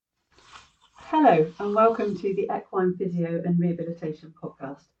Hello and welcome to the Equine Physio and Rehabilitation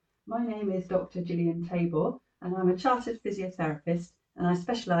Podcast. My name is Dr. Gillian Tabor and I'm a chartered physiotherapist and I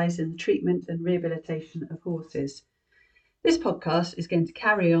specialise in the treatment and rehabilitation of horses. This podcast is going to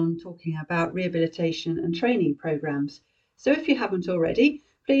carry on talking about rehabilitation and training programmes. So if you haven't already,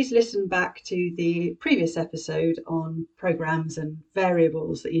 please listen back to the previous episode on programmes and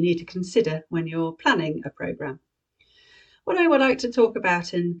variables that you need to consider when you're planning a programme. What I would like to talk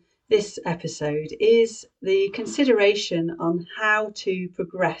about in this episode is the consideration on how to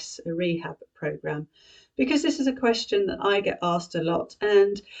progress a rehab programme, because this is a question that I get asked a lot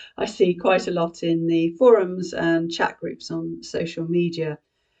and I see quite a lot in the forums and chat groups on social media.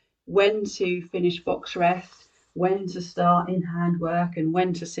 When to finish box rest, when to start in-hand work and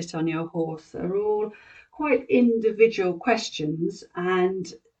when to sit on your horse are all quite individual questions,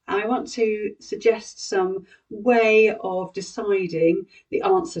 and I want to suggest some way of deciding the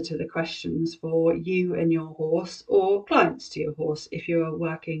answer to the questions for you and your horse, or clients to your horse if you are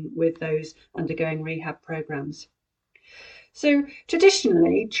working with those undergoing rehab programs. So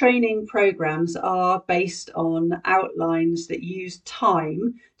traditionally, training programs are based on outlines that use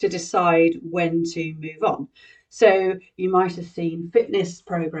time to decide when to move on. So you might have seen fitness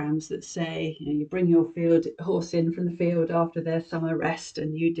programs that say, you bring your horse in from the field after their summer rest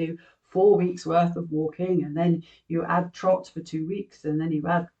and you do 4 weeks worth of walking, and then you add trot for 2 weeks, and then you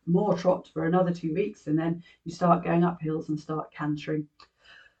add more trot for another 2 weeks, and then you start going up hills and start cantering.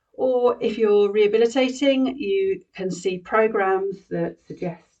 Or if you're rehabilitating, you can see programs that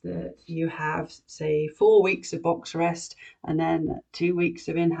suggest that you have, say, 4 weeks of box rest and then 2 weeks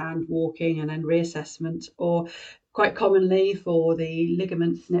of in-hand walking and then reassessment. Or quite commonly for the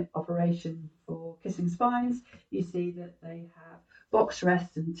ligament snip operation for kissing spines, you see that they have box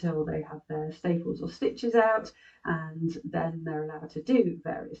rest until they have their staples or stitches out, and then they're allowed to do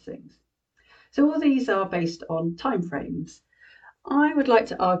various things. So all these are based on timeframes. I would like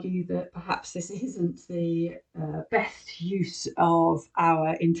to argue that perhaps this isn't the best use of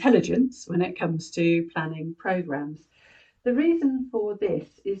our intelligence when it comes to planning programs. The reason for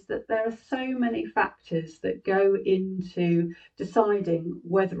this is that there are so many factors that go into deciding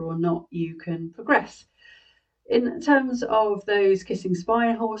whether or not you can progress. In terms of those kissing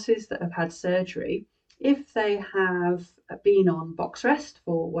spine horses that have had surgery, if they have been on box rest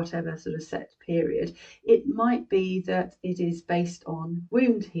for whatever sort of set period, it might be that it is based on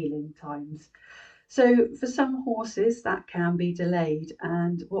wound healing times. So for some horses that can be delayed,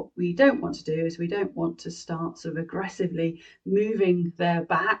 and what we don't want to do is we don't want to start sort of aggressively moving their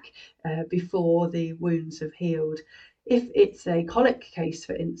back before the wounds have healed. If it's a colic case,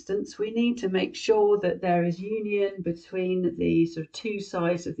 for instance, we need to make sure that there is union between the sort of two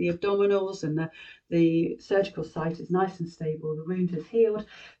sides of the abdominals and the surgical site is nice and stable, the wound has healed,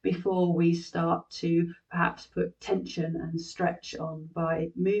 before we start to perhaps put tension and stretch on by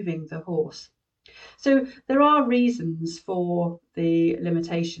moving the horse. So there are reasons for the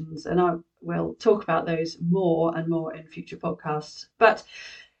limitations, and I will talk about those more and more in future podcasts. But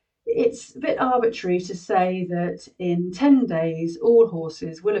it's a bit arbitrary to say that in 10 days all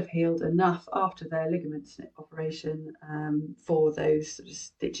horses will have healed enough after their ligament snip operation for those sort of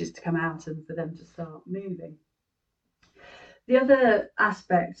stitches to come out and for them to start moving. The other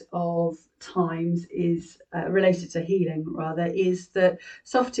aspect of times is related to healing, rather, is that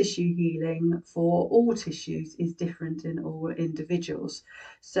soft tissue healing for all tissues is different in all individuals.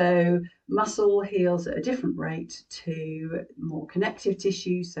 So muscle heals at a different rate to more connective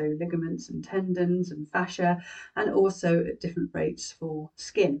tissue, so ligaments and tendons and fascia, and also at different rates for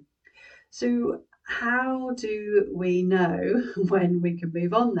skin. So how do we know when we can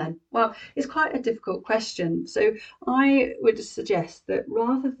move on then? Well, it's quite a difficult question. So I would suggest that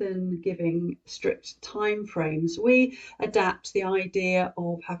rather than giving strict time frames, we adapt the idea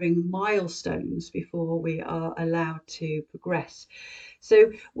of having milestones before we are allowed to progress.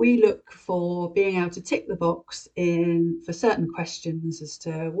 So we look for being able to tick the box for certain questions as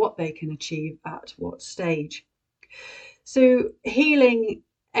to what they can achieve at what stage. So healing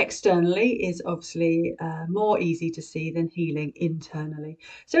externally is obviously more easy to see than healing internally.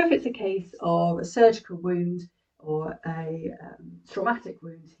 So if it's a case of a surgical wound or a traumatic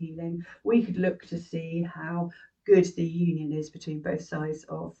wound healing, we could look to see how good the union is between both sides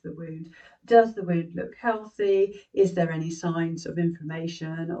of the wound. Does the wound look healthy? Is there any signs of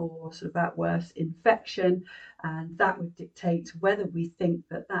inflammation or sort of at worst infection? And that would dictate whether we think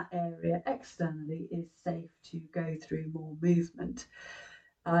that that area externally is safe to go through more movement.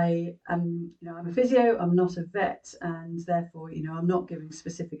 I'm a physio, I'm not a vet, and therefore, I'm not giving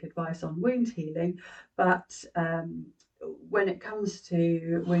specific advice on wound healing, but when it comes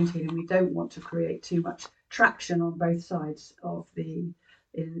to wound healing, we don't want to create too much traction on both sides of the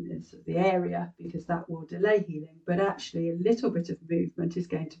sort of the area, because that will delay healing. But actually, a little bit of movement is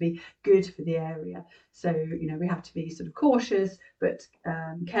going to be good for the area. So we have to be sort of cautious, but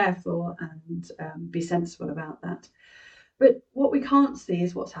careful, and be sensible about that. But what we can't see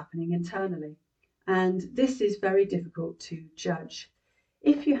is what's happening internally, and this is very difficult to judge.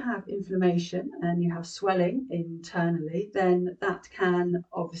 If you have inflammation and you have swelling internally, then that can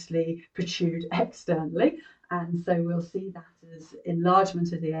obviously protrude externally. And so we'll see that as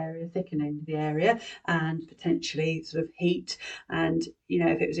enlargement of the area, thickening of the area, and potentially sort of heat. And,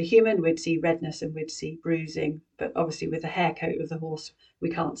 if it was a human, we'd see redness and we'd see bruising. But obviously with the hair coat of the horse, we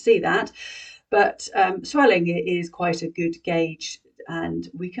can't see that. But swelling is quite a good gauge, and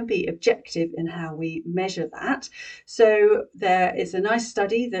we can be objective in how we measure that. So there is a nice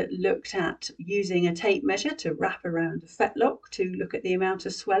study that looked at using a tape measure to wrap around a fetlock to look at the amount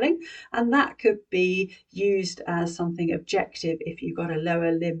of swelling, and that could be used as something objective if you've got a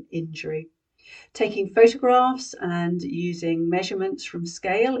lower limb injury. Taking photographs and using measurements from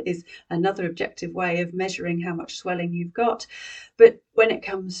scale is another objective way of measuring how much swelling you've got. But when it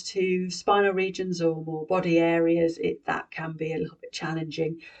comes to spinal regions or more body areas, that can be a little bit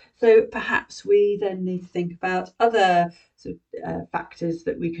challenging. So perhaps we then need to think about other sort of factors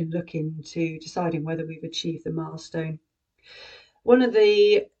that we can look into deciding whether we've achieved the milestone. One of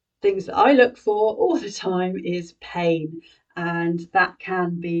the things that I look for all the time is pain, and that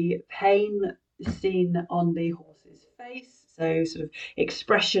can be pain seen on the horse's face, so sort of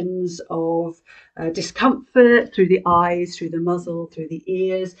expressions of discomfort through the eyes, through the muzzle, through the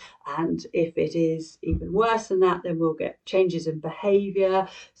ears. And if it is even worse than that, then we'll get changes in behaviour.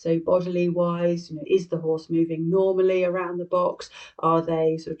 So bodily wise, is the horse moving normally around the box? Are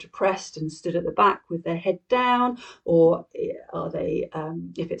they sort of depressed and stood at the back with their head down? Or are they,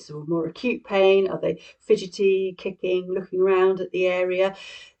 if it's sort of more acute pain, are they fidgety, kicking, looking around at the area?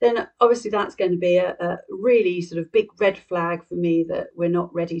 Then obviously that's going to be a really sort of big red flag for me that we're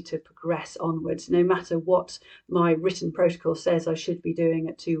not ready to progress onwards, no matter what my written protocol says I should be doing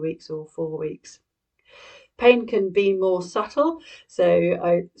at 2 weeks or 4 weeks. Pain can be more subtle. So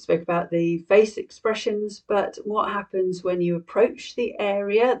I spoke about the face expressions, but what happens when you approach the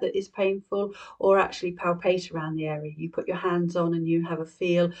area that is painful, or actually palpate around the area? You put your hands on and you have a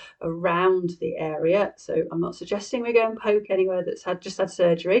feel around the area. So I'm not suggesting we go and poke anywhere that's just had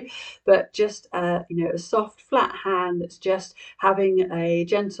surgery, but just a soft flat hand that's just having a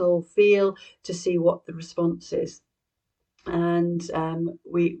gentle feel to see what the response is. And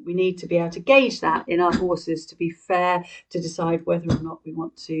we need to be able to gauge that in our horses to be fair, to decide whether or not we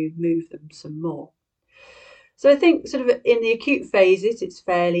want to move them some more. So I think sort of in the acute phases, it's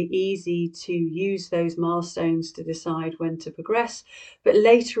fairly easy to use those milestones to decide when to progress. But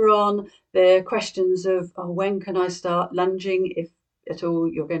later on, the questions of when can I start lunging, if at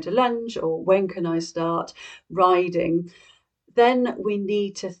all you're going to lunge, or when can I start riding, then we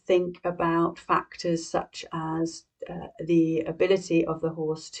need to think about factors such as the ability of the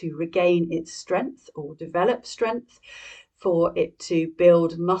horse to regain its strength or develop strength, for it to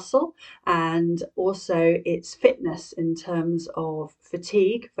build muscle, and also its fitness in terms of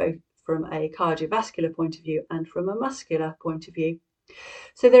fatigue, both from a cardiovascular point of view and from a muscular point of view.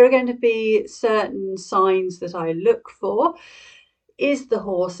 So there are going to be certain signs that I look for. Is the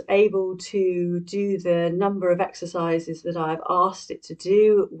horse able to do the number of exercises that I've asked it to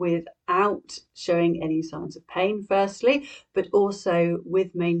do without showing any signs of pain, firstly, but also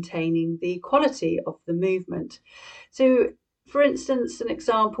with maintaining the quality of the movement? So, for instance, an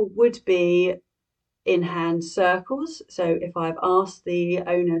example would be in-hand circles. So if I've asked the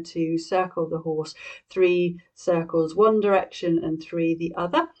owner to circle the horse 3 circles one direction and 3 the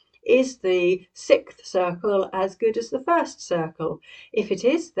other, is the 6th circle as good as the 1st circle? If it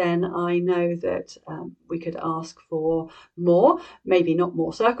is, then I know that we could ask for more, maybe not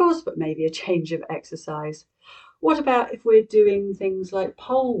more circles, but maybe a change of exercise. What about if we're doing things like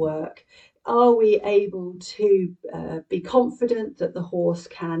pole work? Are we able to be confident that the horse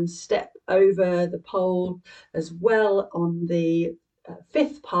can step over the pole as well on the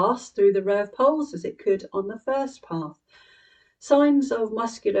 5th pass through the row of poles as it could on the 1st path? Signs of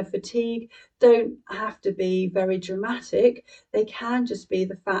muscular fatigue don't have to be very dramatic. They can just be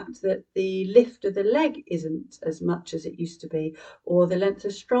the fact that the lift of the leg isn't as much as it used to be, or the length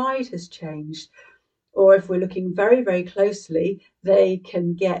of stride has changed. Or if we're looking very, very closely, they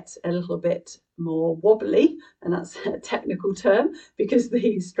can get a little bit more wobbly, and that's a technical term because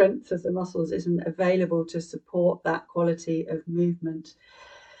the strength of the muscles isn't available to support that quality of movement.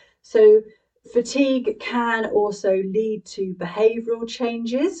 So Fatigue can also lead to behavioural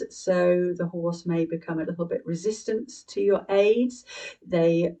changes, so the horse may become a little bit resistant to your aids.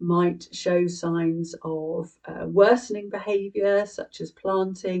 They might show signs of worsening behaviour, such as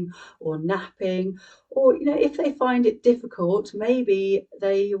planting or napping, or if they find it difficult, maybe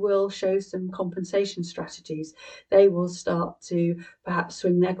they will show some compensation strategies. They will start to perhaps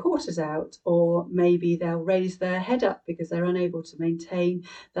swing their quarters out, or maybe they'll raise their head up because they're unable to maintain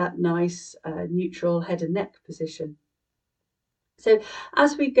that nice neutral head and neck position. So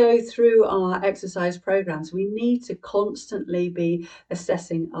as we go through our exercise programs, we need to constantly be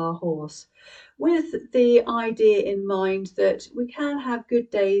assessing our horse with the idea in mind that we can have good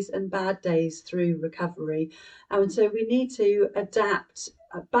days and bad days through recovery. And so we need to adapt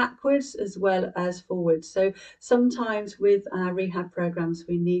backwards as well as forwards. So sometimes with our rehab programs,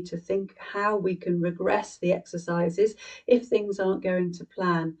 we need to think how we can regress the exercises if things aren't going to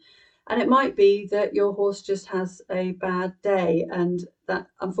plan. And it might be that your horse just has a bad day, and that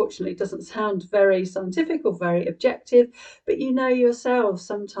unfortunately doesn't sound very scientific or very objective, but yourself,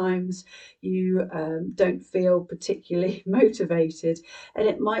 sometimes you don't feel particularly motivated. And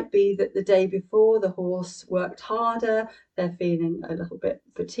it might be that the day before the horse worked harder, they're feeling a little bit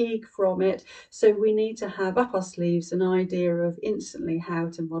fatigued from it. So we need to have up our sleeves an idea of instantly how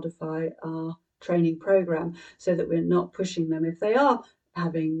to modify our training program so that we're not pushing them if they are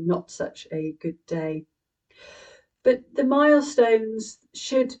having not such a good day. But the milestones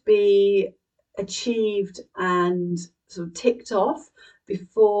should be achieved and sort of ticked off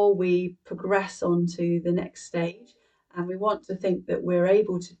before we progress on to the next stage. And we want to think that we're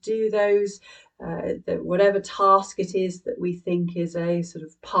able to do those, that whatever task it is that we think is a sort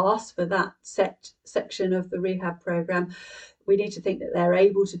of pass for that section of the rehab program, we need to think that they're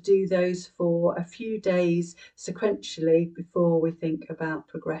able to do those for a few days sequentially before we think about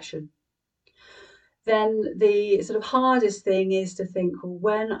progression. Then the sort of hardest thing is to think, well,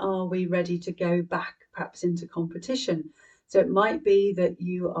 when are we ready to go back perhaps into competition? So it might be that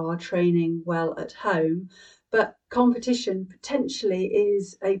you are training well at home, but competition potentially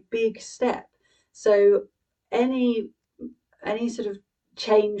is a big step. So any sort of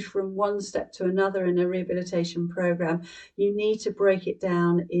change from one step to another in a rehabilitation program, you need to break it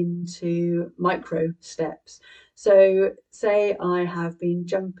down into micro steps. So say I have been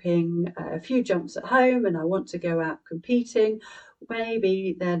jumping a few jumps at home and I want to go out competing.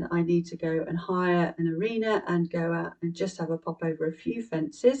 Maybe then I need to go and hire an arena and go out and just have a pop over a few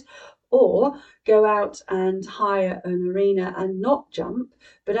fences, or go out and hire an arena and not jump,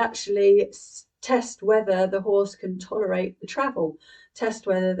 but actually test whether the horse can tolerate the travel, test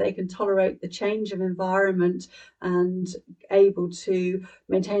whether they can tolerate the change of environment and able to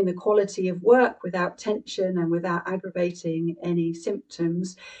maintain the quality of work without tension and without aggravating any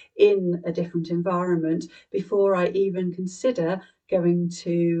symptoms in a different environment before I even consider going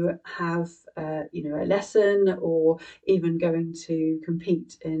to have a lesson or even going to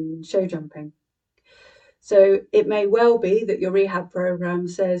compete in show jumping. So it may well be that your rehab program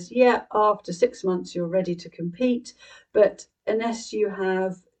says, yeah, after 6 months you're ready to compete, but unless you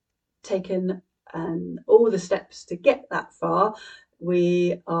have taken all the steps to get that far,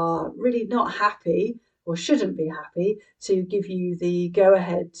 we are really not happy, or shouldn't be happy, to give you the go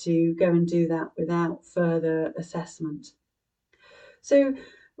ahead to go and do that without further assessment. So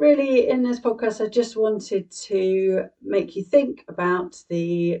really, in this podcast, I just wanted to make you think about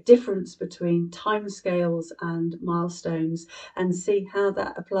the difference between timescales and milestones and see how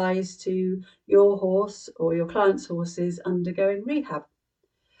that applies to your horse or your client's horses undergoing rehab.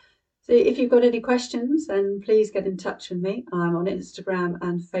 So if you've got any questions, then please get in touch with me. I'm on Instagram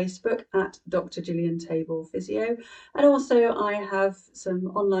and Facebook at Dr. Gillian Table Physio. And also I have some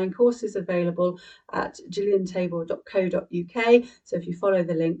online courses available at gilliantable.co.uk. So if you follow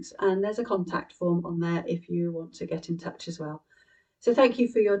the links, and there's a contact form on there if you want to get in touch as well. So thank you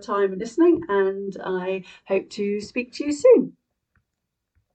for your time and listening, and I hope to speak to you soon.